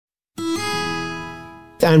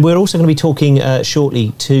And we're also going to be talking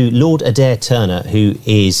shortly to Lord Adair Turner, who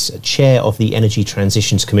is chair of the Energy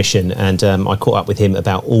Transitions Commission. And I caught up with him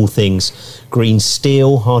about all things green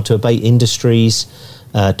steel, hard-to-abate industries,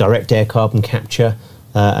 direct air carbon capture,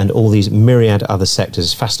 and all these myriad other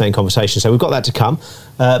sectors. Fascinating conversation. So we've got that to come.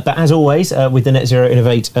 But as always, with the Net-Zero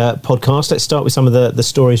Innovate podcast, let's start with some of the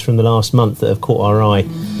stories from the last month that have caught our eye.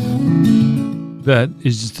 That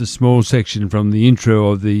is just a small section from the intro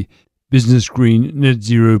of the Business Green Net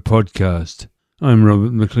Zero podcast. I'm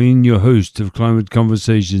Robert McLean, your host of Climate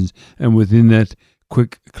Conversations, and within that,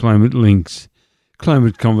 quick climate links.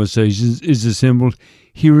 Climate Conversations is assembled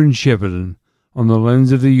here in Shepparton, on the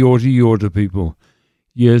lands of the Yorta Yorta people.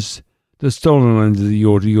 Yes, the stolen lands of the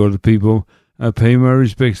Yorta Yorta people. I pay my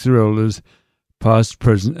respects to elders, past,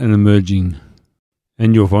 present and emerging.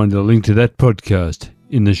 And you'll find a link to that podcast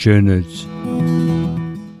in the show notes.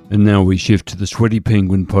 And now we shift to the Sweaty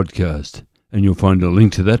Penguin podcast, and you'll find a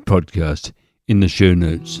link to that podcast in the show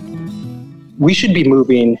notes. We should be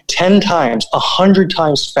moving 10 times, 100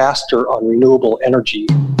 times faster on renewable energy.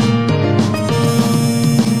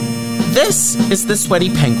 This is The Sweaty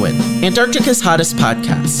Penguin, Antarctica's hottest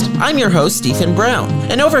podcast. I'm your host, Ethan Brown.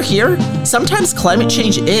 And over here, sometimes climate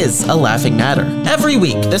change is a laughing matter. Every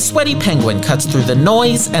week, The Sweaty Penguin cuts through the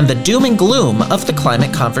noise and the doom and gloom of the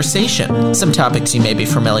climate conversation. Some topics you may be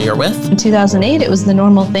familiar with. In 2008, it was the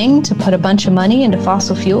normal thing to put a bunch of money into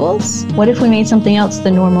fossil fuels. What if we made something else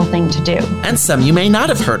the normal thing to do? And some you may not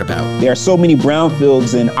have heard about. There are so many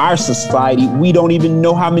brownfields in our society, we don't even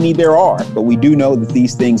know how many there are. But we do know that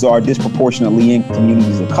these things are disproportionately in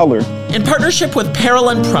communities of color. In partnership with Peril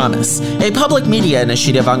and Promise, a public media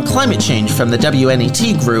initiative on climate change from the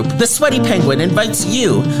WNET Group, The Sweaty Penguin invites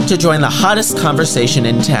you to join the hottest conversation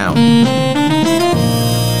in town.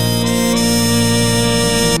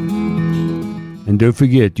 And don't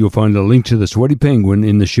forget, you'll find a link to The Sweaty Penguin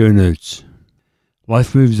in the show notes.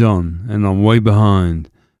 Life moves on, and I'm way behind,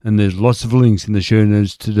 and there's lots of links in the show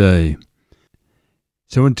notes today.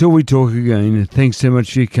 So until we talk again, thanks so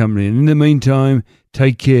much for your company. And in the meantime,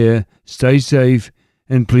 take care, stay safe,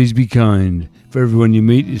 and please be kind, for everyone you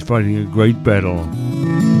meet is fighting a great battle.